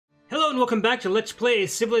and welcome back to Let's Play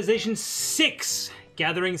Civilization 6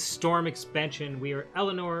 Gathering Storm Expansion. We are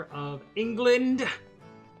Eleanor of England.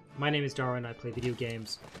 My name is Darwin, I play video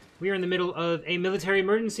games. We are in the middle of a military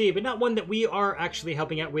emergency, but not one that we are actually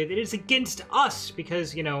helping out with. It is against us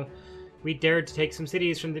because, you know, we dared to take some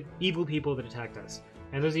cities from the evil people that attacked us.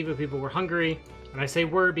 And those evil people were Hungary, and I say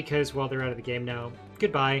were because, well, they're out of the game now.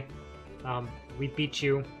 Goodbye. We beat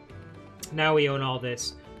you. Now we own all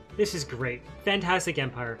this. This is great. Fantastic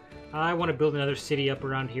empire. I want to build another city up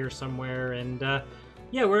around here somewhere, and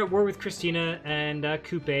yeah, we're at war with Christina and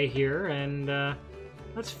Coupe here, and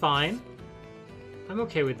that's fine. I'm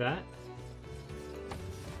okay with that.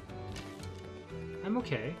 I'm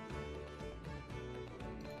okay.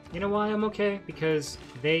 You know why I'm okay? Because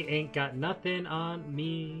they ain't got nothing on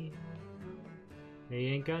me. They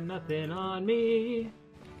ain't got nothing on me.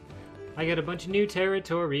 I got a bunch of new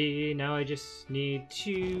territory. Now I just need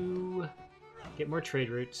to get more trade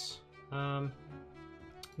routes. I'm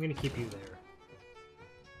gonna keep you there.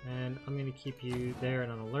 And I'm gonna keep you there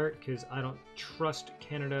and on alert because I don't trust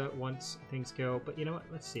Canada once things go. But you know what?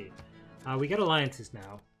 Let's see. We got alliances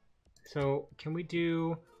now. So can we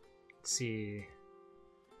do, let's see.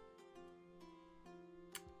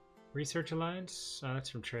 Research alliance? That's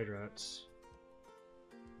from trade routes.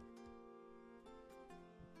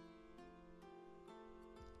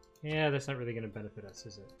 Yeah, that's not really going to benefit us,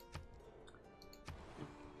 is it?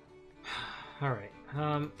 Alright,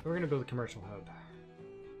 we're going to build a commercial hub.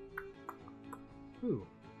 Ooh.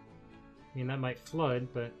 I mean, that might flood,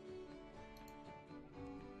 but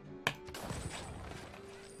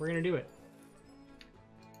we're going to do it.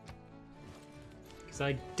 Because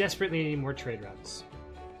I desperately need more trade routes.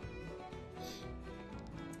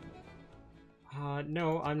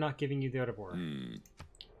 No, I'm not giving you the art of war.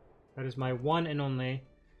 That is my one and only.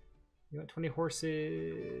 You want 20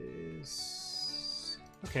 horses?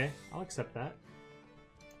 Okay, I'll accept that.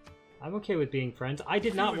 I'm okay with being friends. I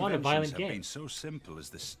did not want a violent game. Been so simple as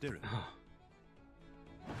the stirrup.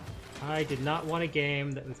 I did not want a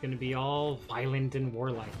game that was going to be all violent and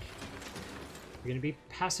warlike. We're going to be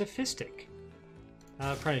pacifistic.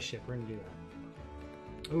 Apprenticeship, we're going to do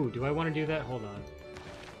that. Ooh, do I want to do that? Hold on.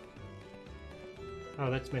 Oh,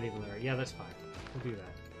 that's medieval era. Yeah, that's fine. We'll do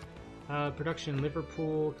that. Production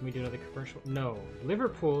Liverpool. Can we do another commercial? No.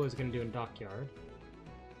 Liverpool is going to do in dockyard.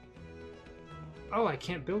 Oh, I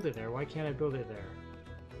can't build it there. Why can't I build it there?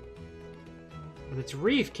 Well, it's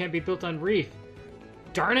reef. Can't be built on reef.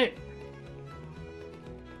 Darn it!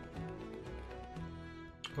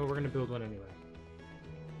 Well, we're going to build one anyway.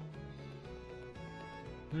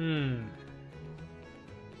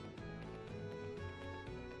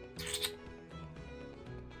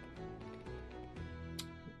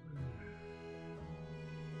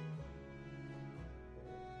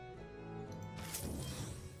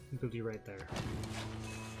 Build you right there.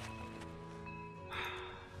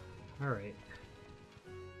 Alright.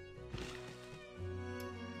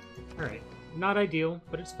 Alright. Not ideal,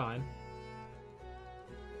 but it's fine.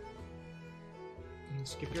 You can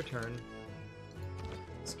skip your turn.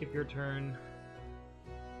 Skip your turn.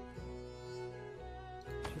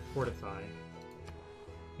 To fortify.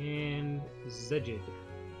 And Zedjid.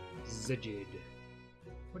 Zedjid.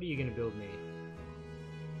 What are you gonna build me?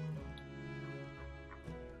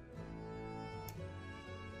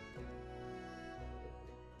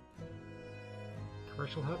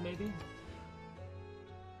 Commercial hub, maybe?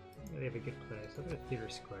 Yeah, they have a good place. Look at a theater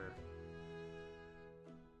square.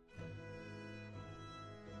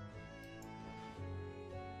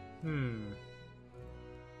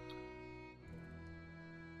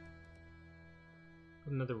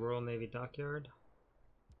 Another Royal Navy dockyard.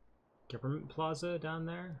 Government plaza down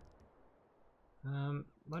there. Why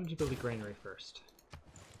don't you build a granary first?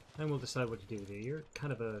 Then we'll decide what to do with you. You're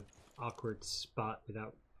kind of a awkward spot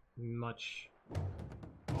without much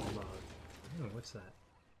love. Oh, what's that?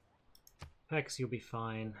 Hex, you'll be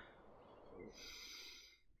fine.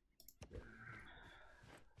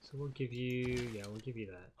 So we'll give you, yeah, we'll give you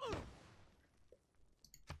that.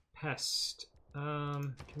 Pest.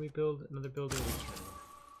 Can we build another builder?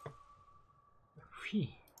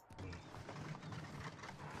 We can.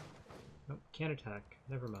 Nope, can't attack.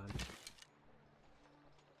 Never mind.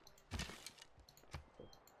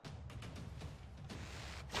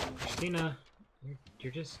 Christina,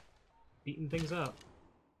 you're just beating things up.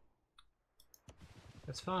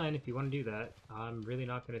 That's fine if you want to do that. I'm really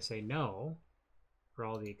not going to say no for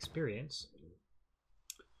all the experience.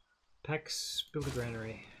 Pex, build a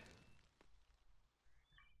granary.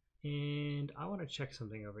 And I want to check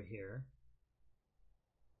something over here.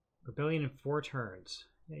 Rebellion in 4 turns.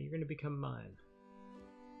 Yeah, you're going to become mine.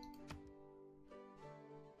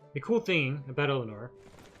 The cool thing about Eleanor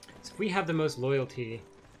is if we have the most loyalty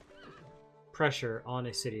pressure on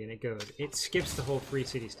a city and it goes, it skips the whole free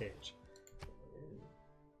city stage.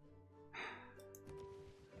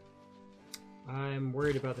 I'm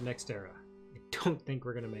worried about the next era. I don't think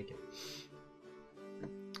we're gonna make it. I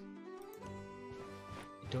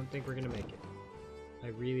don't think we're gonna make it. I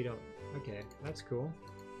really don't. Okay, that's cool.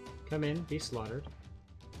 Come in, be slaughtered.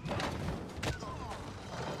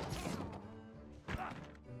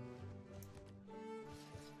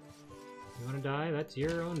 You wanna die? That's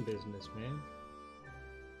your own business, man.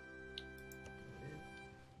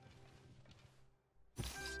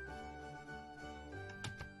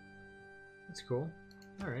 That's cool.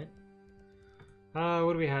 Alright.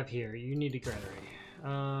 What do we have here? You need a granary.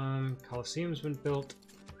 Colosseum's been built.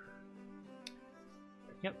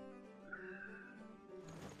 Yep.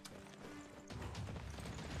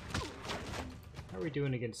 How are we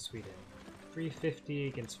doing against Sweden? 350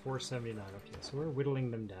 against 479. Okay, so we're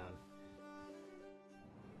whittling them down.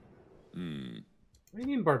 What do you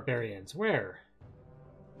mean barbarians? Where?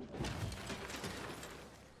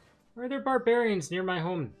 Where are there barbarians near my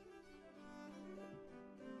home?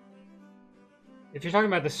 If you're talking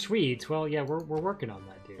about the Swedes, well, yeah, we're working on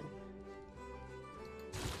that, dude.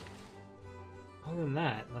 Other than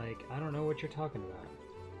that, like, I don't know what you're talking about.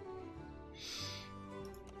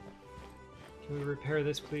 Can we repair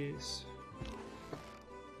this, please?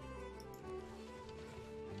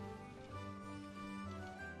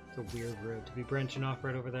 It's a weird road to be branching off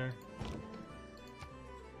right over there.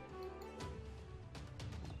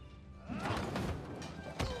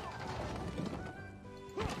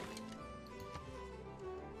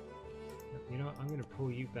 You know what? I'm gonna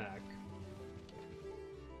pull you back.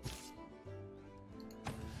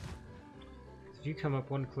 If you come up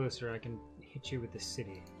one closer, I can hit you with the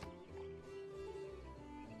city.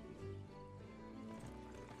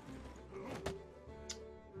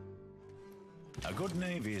 A good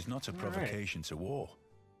navy is not a provocation to war.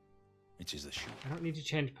 It is the shoot. I don't need to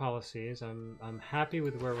change policies. I'm happy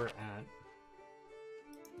with where we're at.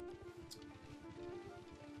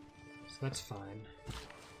 So that's fine.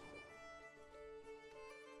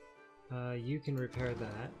 You can repair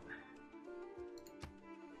that.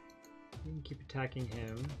 You can keep attacking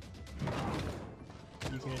him.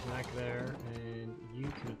 You can attack there, and you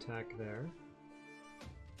can attack there.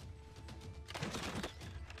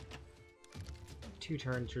 2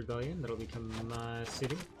 turns rebellion. That'll become my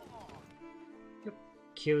city. Yep.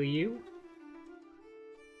 Kill you.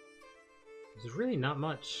 There's really not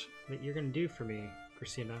much that you're gonna do for me,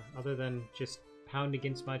 Christina, other than just pound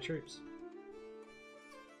against my troops.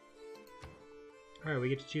 Alright, we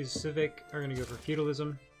get to choose a civic. We're gonna go for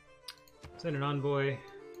feudalism. Send an envoy.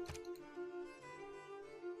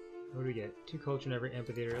 What do we get? 2 culture in every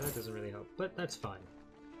amphitheater. That doesn't really help, but that's fine.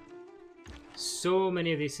 So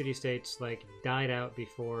many of these city-states, like, died out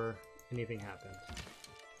before anything happened.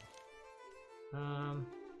 I'm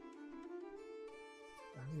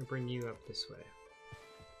gonna bring you up this way.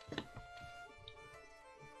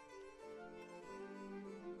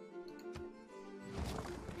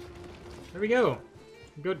 There we go!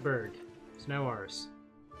 Göteborg. It's now ours.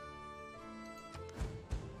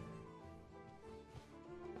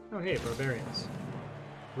 Oh hey, barbarians.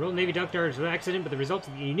 Royal Navy Dockyards was an accident, but the result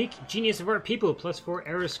of the unique genius of our people, +4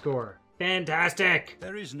 error score. Fantastic!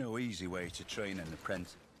 There is no easy way to train an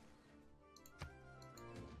apprentice.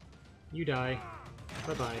 You die.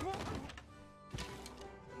 Bye-bye.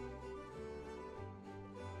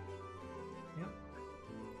 Yep.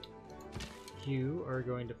 You are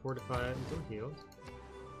going to fortify until healed.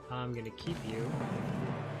 I'm going to keep you.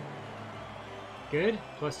 Good.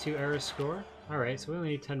 +2 error score. Alright, so we only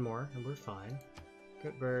need 10 more, and we're fine.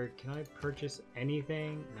 Göteborg, can I purchase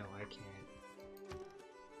anything? No, I can't.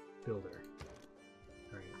 Builder.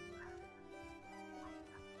 Alright.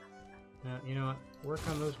 Now, you know what? Work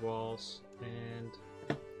on those walls, and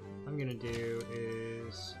what I'm gonna do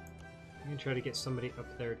is I'm gonna try to get somebody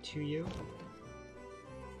up there to you.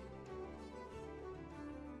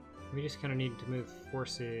 We just kind of need to move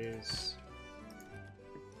forces.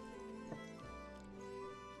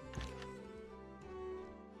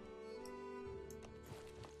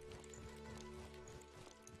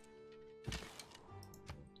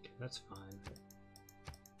 That's fine.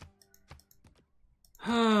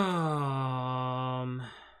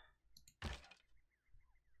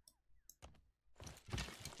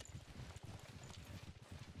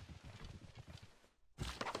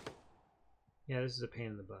 Yeah, this is a pain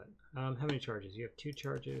in the butt. How many charges? You have 2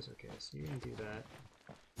 charges? Okay, so you're gonna do that.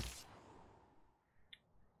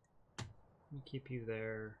 Let me keep you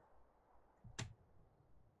there.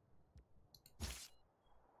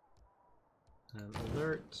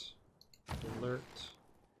 Alert. Alert.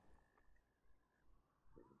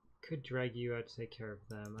 Could drag you out to take care of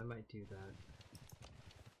them. I might do that.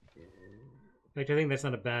 In fact, I think that's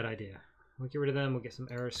not a bad idea. We'll get rid of them. We'll get some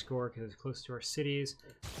error score because it's close to our cities.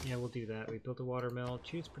 Yeah, we'll do that. We built a watermill.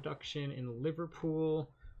 Choose production in Liverpool.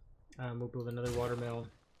 We'll build another watermill.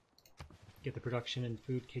 Get the production and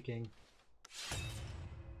food kicking.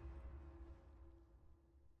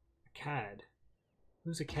 A cad.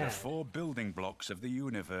 Who's a cad? The 4 building blocks of the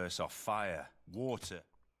universe are fire, water.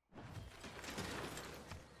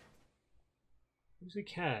 Who's a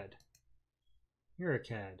cad? You're a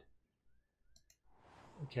cad.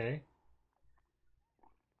 Okay.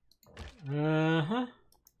 Uh-huh.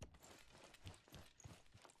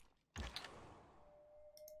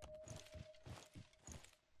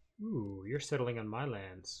 Ooh, you're settling on my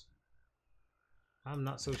lands. I'm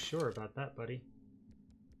not so sure about that, buddy.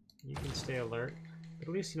 You can stay alert. But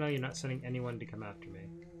at least you know you're not sending anyone to come after me.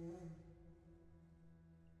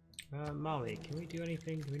 Molly, can we do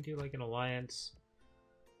anything? Can we do like an alliance?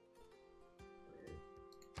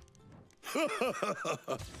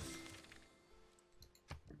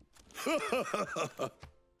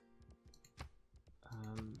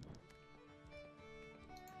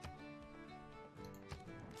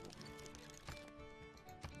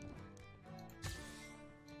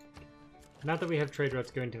 Not that we have trade routes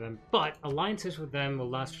going to them, but alliances with them will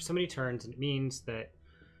last for so many turns, and it means that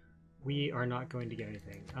we are not going to get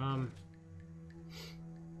anything.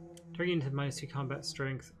 Turning into -2 combat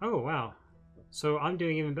strength. Oh, wow. So I'm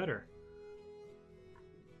doing even better.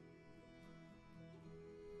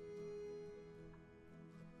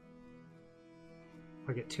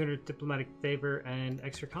 I get 200 diplomatic favor and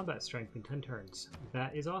extra combat strength in 10 turns.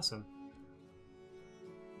 That is awesome.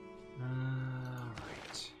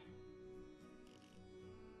 Alright.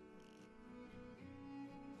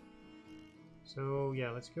 So, yeah,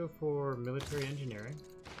 let's go for military engineering.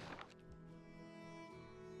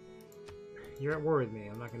 You're at war with me.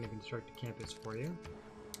 I'm not going to construct a campus for you.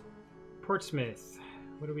 Portsmouth.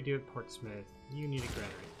 What do we do at Portsmouth? You need a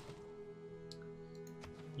granary.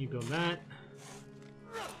 You build that.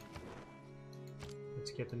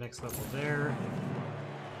 Let's get the next level there.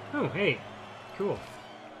 Oh, hey. Cool.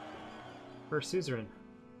 First suzerain.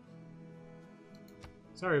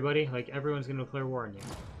 Sorry, buddy. Like, everyone's going to declare war on you.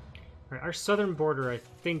 Alright, our southern border, I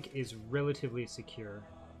think, is relatively secure.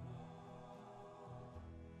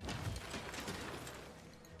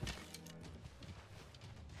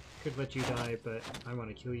 Could let you die, but I want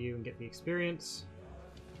to kill you and get the experience.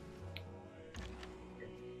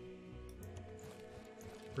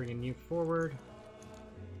 Bringing you forward.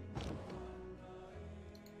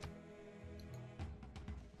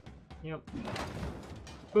 Yep.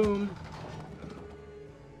 Boom.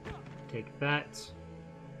 Take that.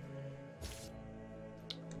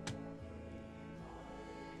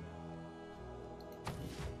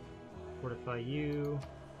 Fortify you.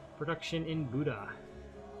 Production in Buddha.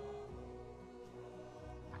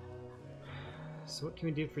 So what can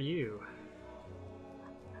we do for you?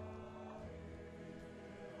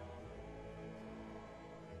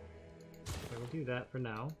 Okay, we'll do that for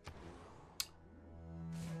now.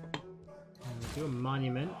 And we'll do a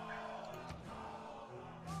monument.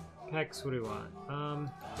 Hex, what do we want?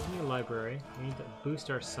 Give me a library. We need to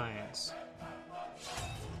boost our science.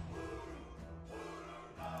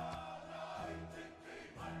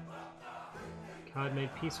 God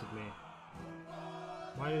made peace with me.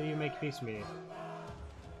 Why did you make peace with me?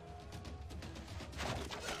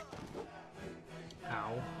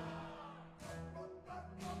 Ow.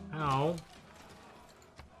 Ow.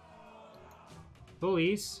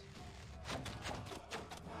 Bullies.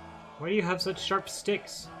 Why do you have such sharp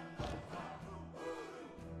sticks?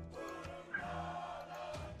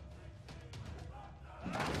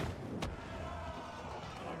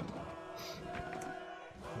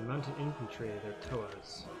 Mounted infantry, they're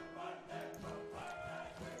Toas.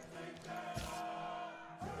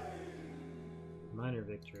 Minor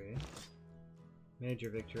victory. Major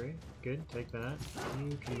victory. Good, take that.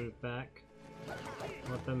 You can move back.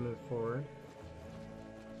 Let them move forward.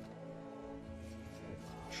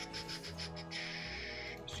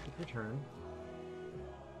 Skip your turn.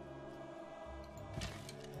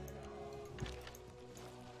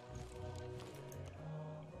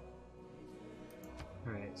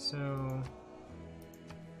 Alright, so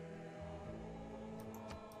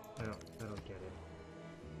I don't get it.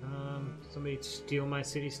 Somebody steal my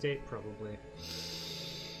city-state? Probably.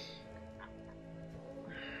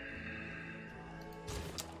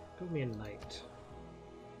 Build me a knight.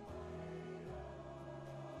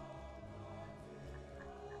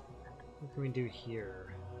 What can we do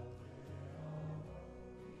here?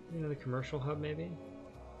 You know, the commercial hub, maybe?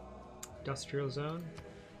 Industrial zone?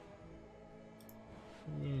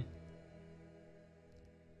 Yeah.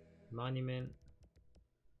 Monument.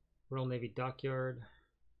 Royal Navy Dockyard.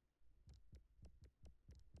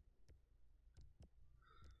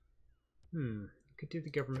 Could do the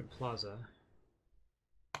Government Plaza.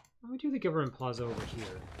 Why don't we do the Government Plaza over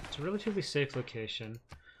here? It's a relatively safe location.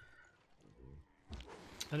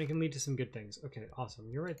 And it can lead to some good things. Okay, awesome.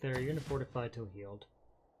 You're right there. You're going to fortify till healed.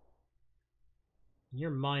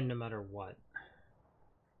 You're mine no matter what.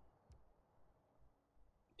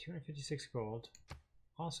 256 gold.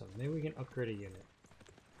 Awesome. Maybe we can upgrade a unit.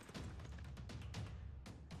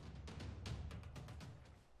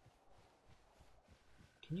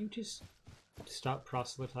 Can you just stop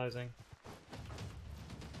proselytizing?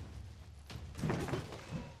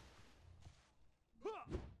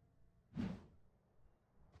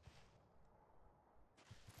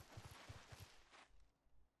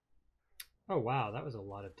 Oh wow, that was a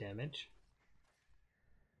lot of damage.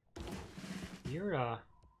 You're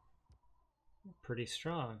pretty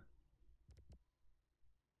strong.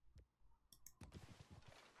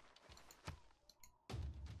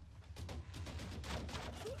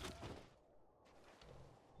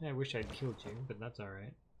 I wish I'd killed you, but that's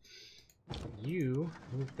alright. You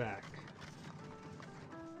move back.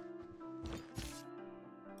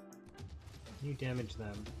 You damage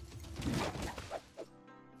them.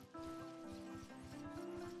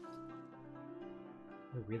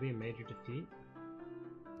 Really a major defeat?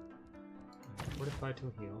 Fortify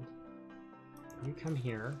till healed. You come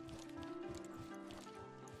here.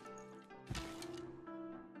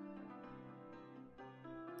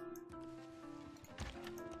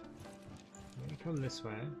 You come this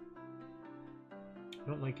way. I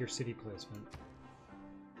don't like your city placement.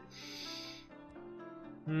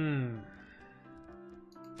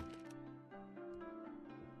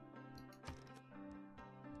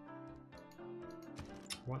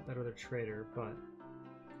 Want that other trader, but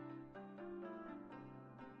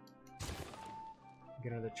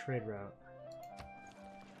get another trade route.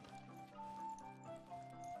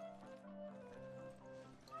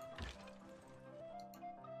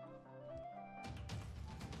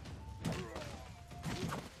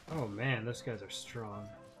 Oh man, those guys are strong.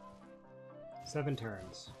 7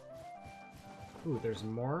 turns. Ooh, there's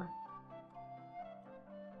more?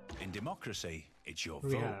 In democracy, it's your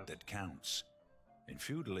vote that counts. In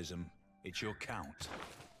feudalism, it's your count.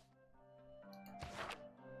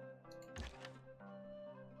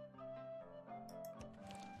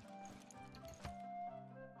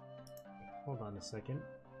 Hold on a second.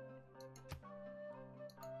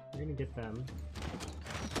 You're gonna get them.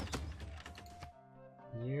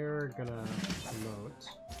 You're gonna promote.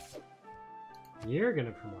 You're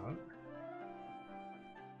gonna promote.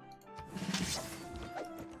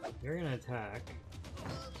 You're gonna attack.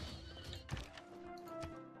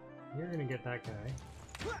 You're gonna get that guy.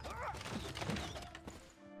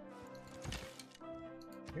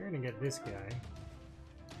 You're gonna get this guy.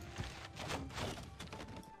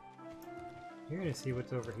 You're gonna see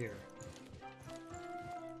what's over here.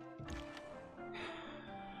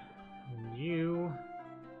 And you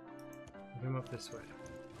come up this way.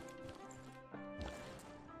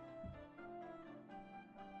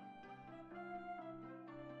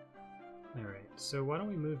 Alright, so why don't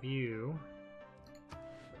we move you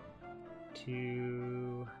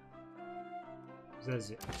to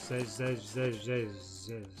Zed.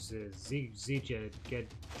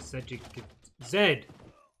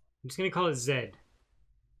 I'm just gonna call it Zed.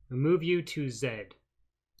 We'll move you to Zed.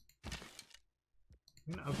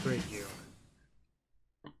 I'm gonna upgrade you.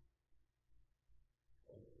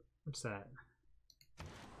 What's that?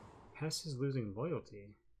 Hess is losing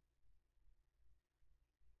loyalty.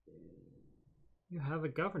 You have a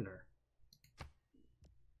governor.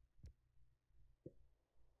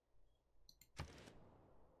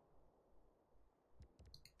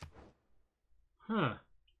 Huh.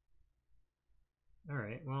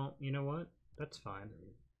 Alright, well, you know what? That's fine.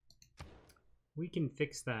 We can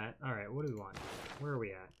fix that. Alright, what do we want? Where are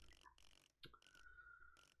we at?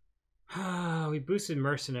 We boosted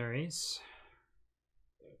mercenaries.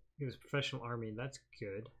 It was professional army, that's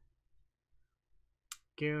good.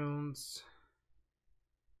 Guilds.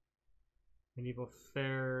 Medieval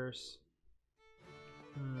fairs.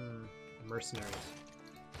 Mercenaries.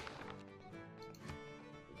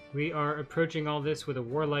 We are approaching all this with a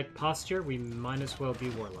warlike posture. We might as well be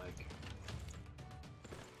warlike.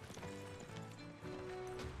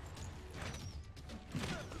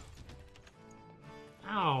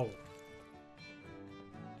 Ow!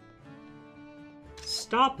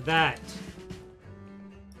 Stop that!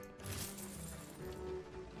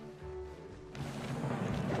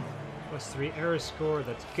 +3 error score,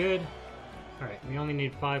 that's good. Alright, we only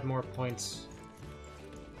need 5 more points.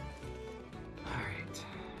 Alright.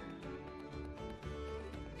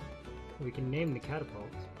 We can name the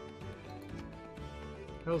catapult.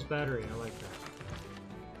 Hell's Battery, I like that.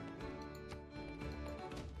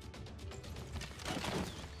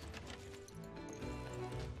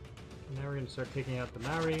 Now we're going to start taking out the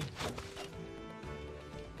Maori.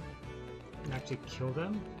 And actually kill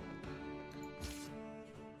them.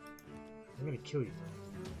 I'm going to kill you.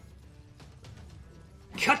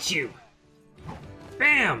 Cut you!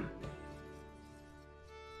 Bam!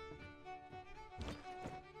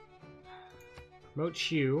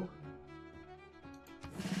 Promote you.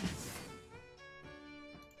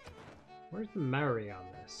 Where's the Maori on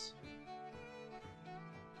this?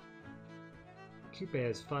 Coupe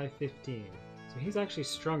has 515, so he's actually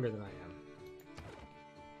stronger than I am.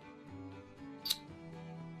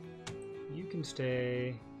 You can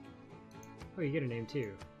stay... Oh, you get a name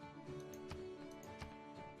too.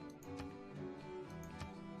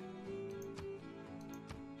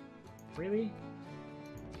 Really?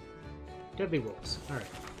 Deadly Wolves. Alright.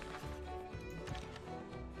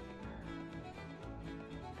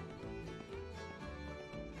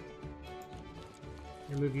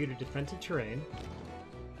 Move you to defensive terrain.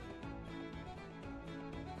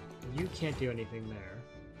 You can't do anything there.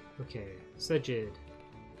 Okay, Sejid.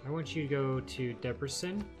 I want you to go to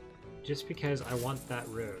Debrecen, just because I want that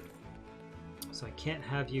road. So I can't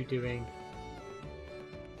have you doing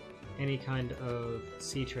any kind of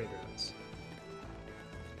sea trade routes.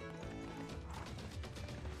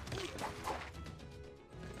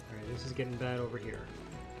 Alright, this is getting bad over here.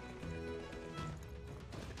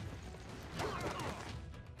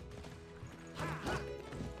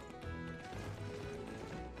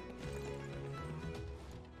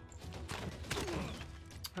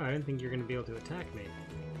 Oh, I didn't think you were going to be able to attack me.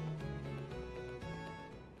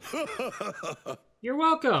 You're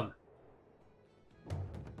welcome!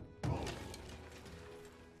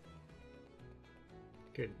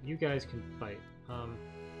 Good, you guys can fight.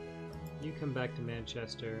 You come back to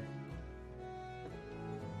Manchester.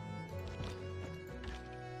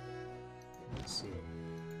 Let's see.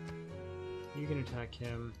 You can attack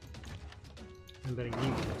him. I'm betting you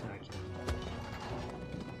can attack him.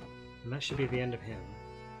 And that should be the end of him.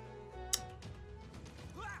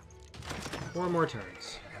 4 more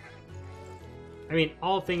turns. I mean,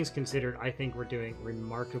 all things considered, I think we're doing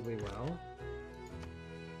remarkably well.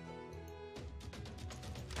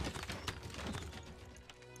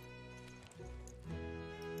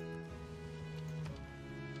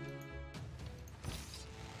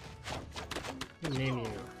 What do you name you?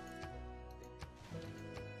 What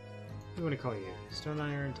do you want to call you? Stone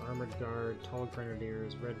Irons, Armored Guard, Tall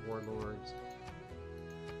Grenadiers, Red Warlords.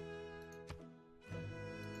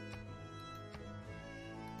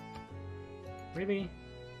 Really?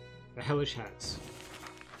 The Hellish Hats.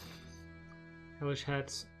 Hellish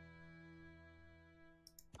Hats.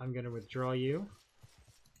 I'm gonna withdraw you.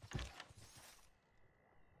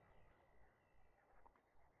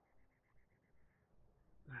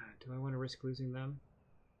 Do I want to risk losing them?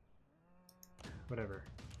 Whatever.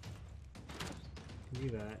 Do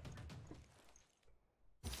that.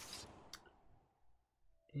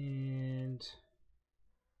 And...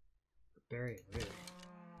 Barbarian, really.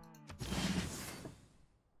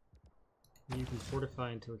 You can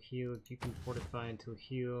fortify until healed. You can fortify until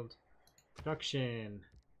healed. Production.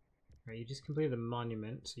 Alright, you just completed the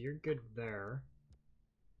monument, so you're good there.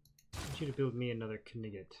 I want you to build me another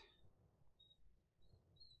Knigget.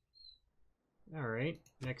 Alright,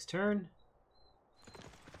 next turn.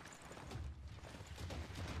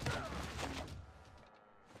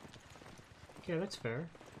 Okay, that's fair.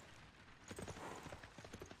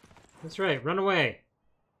 That's right, run away!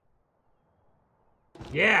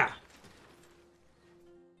 Yeah!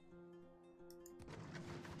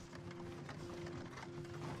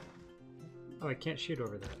 Oh, I can't shoot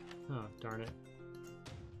over that. Oh, darn it.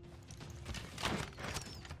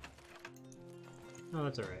 Oh,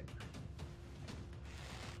 that's alright.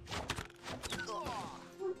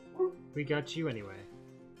 We got you anyway.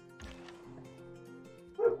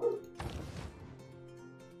 Got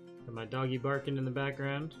my doggy barking in the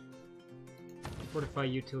background. Fortify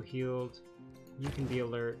you till healed. You can be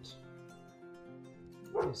alert.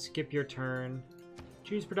 Skip your turn.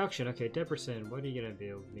 Choose production. Okay, Debrecen, what are you gonna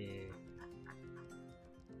build me?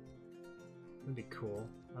 That'd be cool.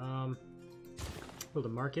 Build a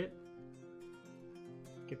market.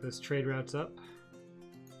 Get those trade routes up.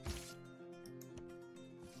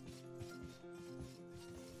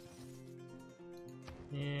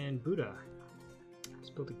 And Buddha. Let's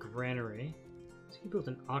build a granary. So you built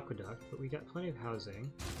an aqueduct, but we got plenty of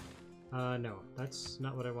housing. No, that's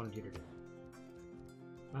not what I wanted you to do.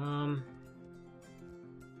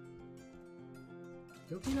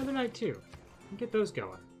 Build me another night too. Get those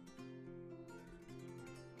going.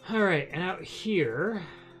 Alright, and out here...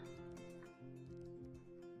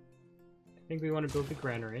 I think we want to build the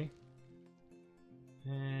granary.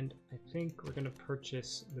 And I think we're going to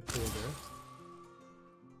purchase the builder.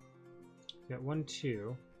 We got 1,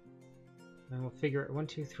 2. And we'll figure it 1,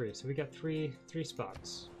 2, 3. So we got three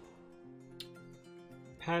spots.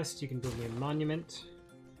 Past, you can build me a monument.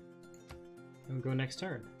 And we'll go next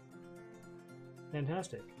turn.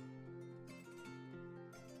 Fantastic.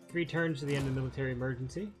 3 turns to the end of military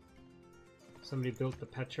emergency. Somebody built the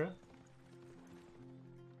Petra.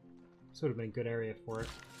 This would have been a good area for it.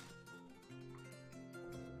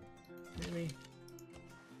 Really?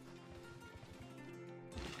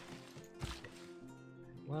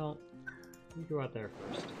 Well, you go out there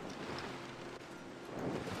first.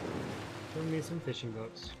 Bring me some fishing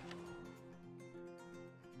boats.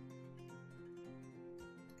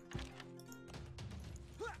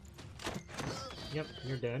 Yep,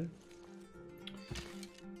 you're dead.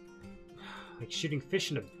 Like shooting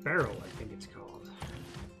fish in a barrel, I think it's called.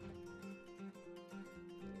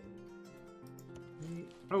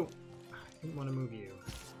 Oh! I didn't want to move you.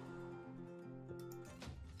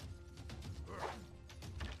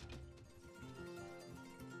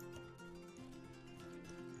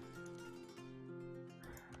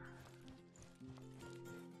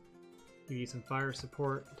 Give you some fire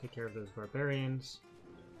support, take care of those barbarians.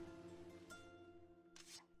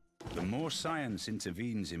 The more science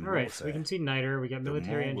intervenes in Alright, so we can see Niter, we got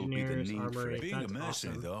military engineers, armory, being that's a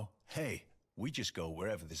mercenary awesome. though, hey, we just go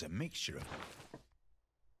wherever there's a mixture of...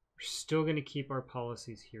 We're still going to keep our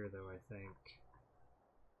policies here though, I think.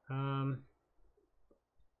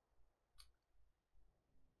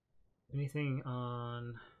 Anything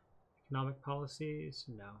on economic policies?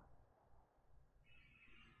 No.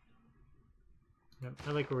 Yep,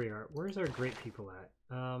 I like where we are. Where's our great people at?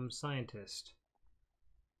 Scientist.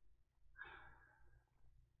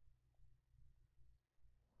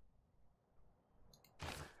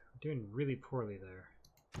 Doing really poorly there.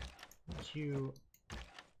 I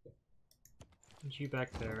want you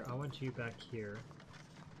back there. I want you back here.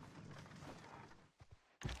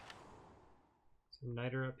 So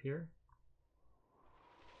Niter up here.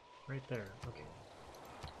 Right there. Okay.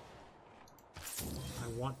 I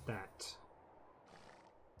want that.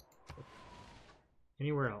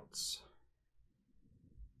 Anywhere else?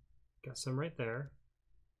 Got some right there.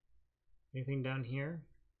 Anything down here?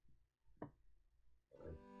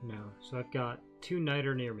 No. So I've got 2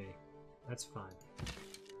 Niter near me. That's fine.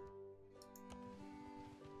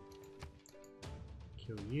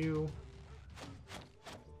 Kill you.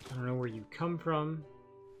 I don't know where you come from.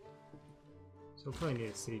 So we'll probably need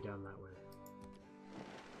a city down that way.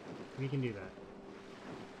 We can do that.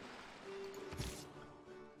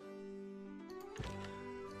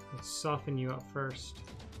 Let's soften you up first.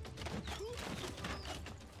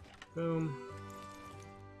 Boom.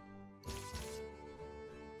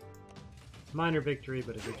 Minor victory,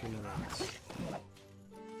 but a victory nonetheless.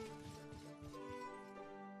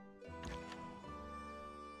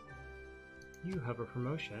 You have a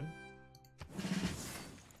promotion.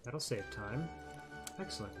 That'll save time.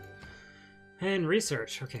 Excellent. And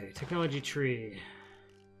research. Okay, technology tree.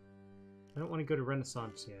 I don't want to go to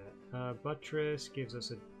Renaissance yet. Buttress gives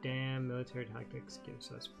us a dam. Military tactics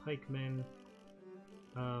gives us pikemen.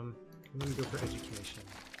 I'm going to go for education.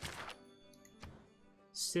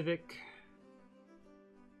 Civic.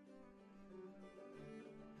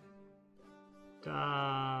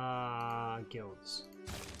 Guilds.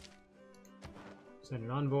 Send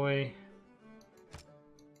an envoy.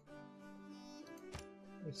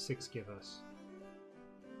 What does 6 give us?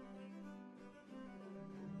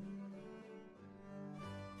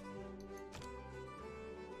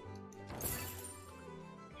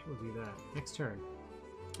 We'll do that. Next turn.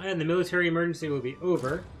 And the military emergency will be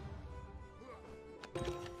over.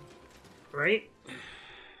 Right?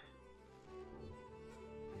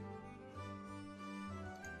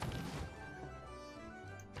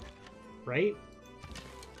 Right?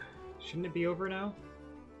 Shouldn't it be over now?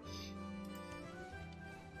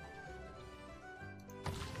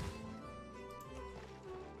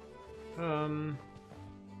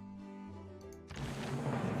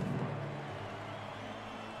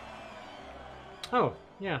 Oh,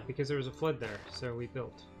 yeah, because there was a flood there, so we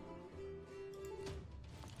built.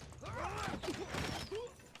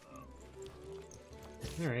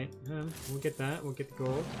 Alright, we'll get that. We'll get the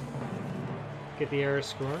gold. Get the error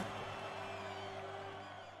score.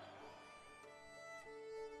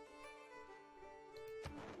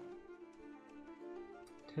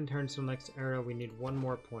 10 turns till next era. We need 1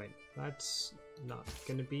 more point. That's not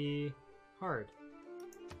gonna be hard.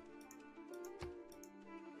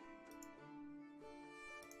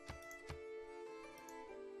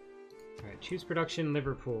 Alright, choose production,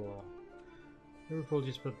 Liverpool. Liverpool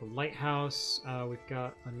just put the lighthouse. We've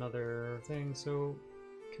got another thing, so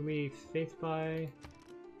can we faith buy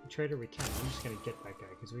the trader? We can. I'm just gonna get that guy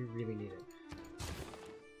because we really need it.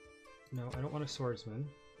 No, I don't want a swordsman.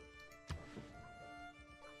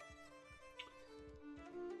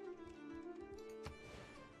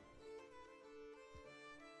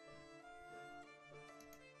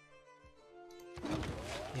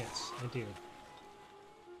 Yes, I do.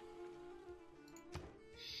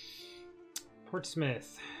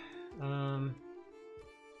 Portsmouth.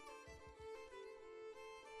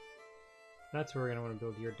 That's where we're gonna want to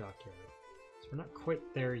build your dockyard. So we're not quite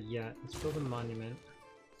there yet. Let's build a monument.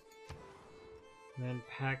 And then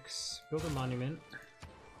Pax, build a monument.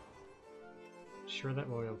 Share that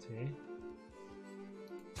loyalty.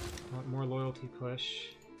 Want more loyalty push.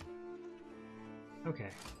 Okay.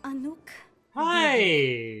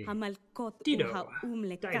 Hi! Dido.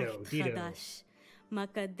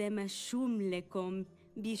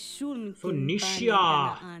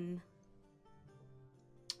 Phoenicia!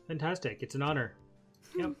 Fantastic, it's an honor.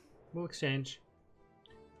 Yep, we'll exchange.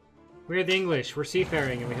 We're the English, we're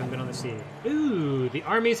seafaring, and we haven't been on the sea. Ooh, the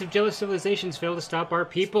armies of jealous civilizations fail to stop our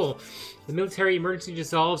people. The military emergency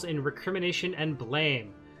dissolves in recrimination and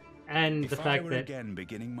blame. And the fact that, again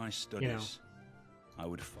beginning my studies, you know, I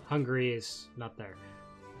would Hungary is not there.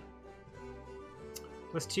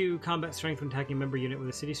 +2 combat strength when attacking a member unit with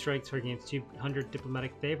a city strike, targeting 200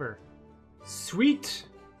 diplomatic favor. Sweet!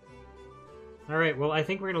 Alright, well, I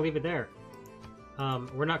think we're going to leave it there.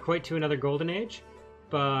 We're not quite to another golden age,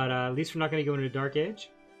 but at least we're not going to go into a dark age.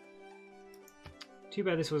 Too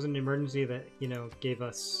bad this was an emergency that, you know, gave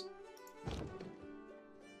us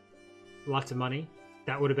lots of money.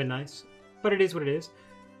 That would have been nice. But it is what it is.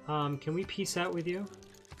 Can we peace out with you?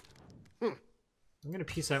 I'm going to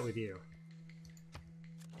peace out with you.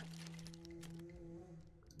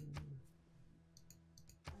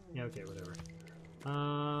 Yeah, okay, whatever.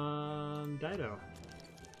 Dido.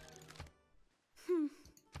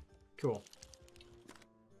 Cool.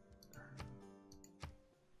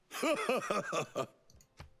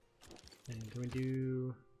 And can we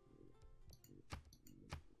do...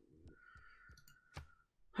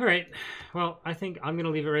 Alright, well, I think I'm going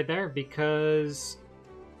to leave it right there because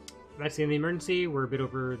that's the end of the emergency. We're a bit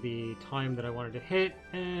over the time that I wanted to hit,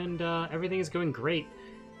 and everything is going great.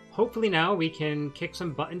 Hopefully now we can kick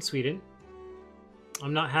some butt in Sweden.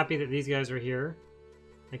 I'm not happy that these guys are here.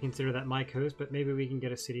 I consider that my coast, but maybe we can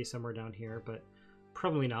get a city somewhere down here, but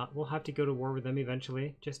probably not. We'll have to go to war with them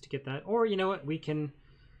eventually just to get that. Or, you know what, we can...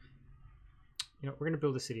 You know, we're going to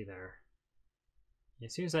build a city there.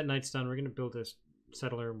 As soon as that night's done, we're going to build a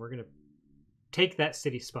settler, and we're going to take that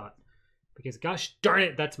city spot. Because, gosh darn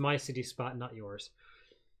it, that's my city spot, not yours.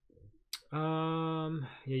 Yeah,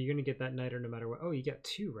 you're going to get that niter no matter what. Oh, you got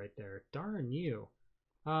 2 right there. Darn you.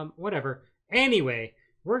 Whatever. Anyway,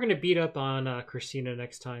 we're going to beat up on Christina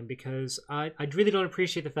next time because I really don't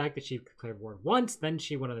appreciate the fact that she declared war once, then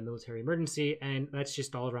she went on a military emergency, and that's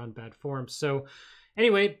just all around bad form. So,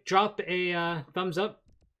 anyway, drop a thumbs up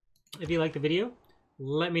if you like the video.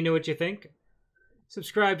 Let me know what you think.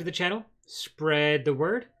 Subscribe to the channel. Spread the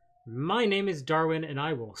word. My name is Darwin, and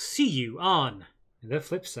I will see you on the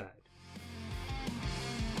flip side.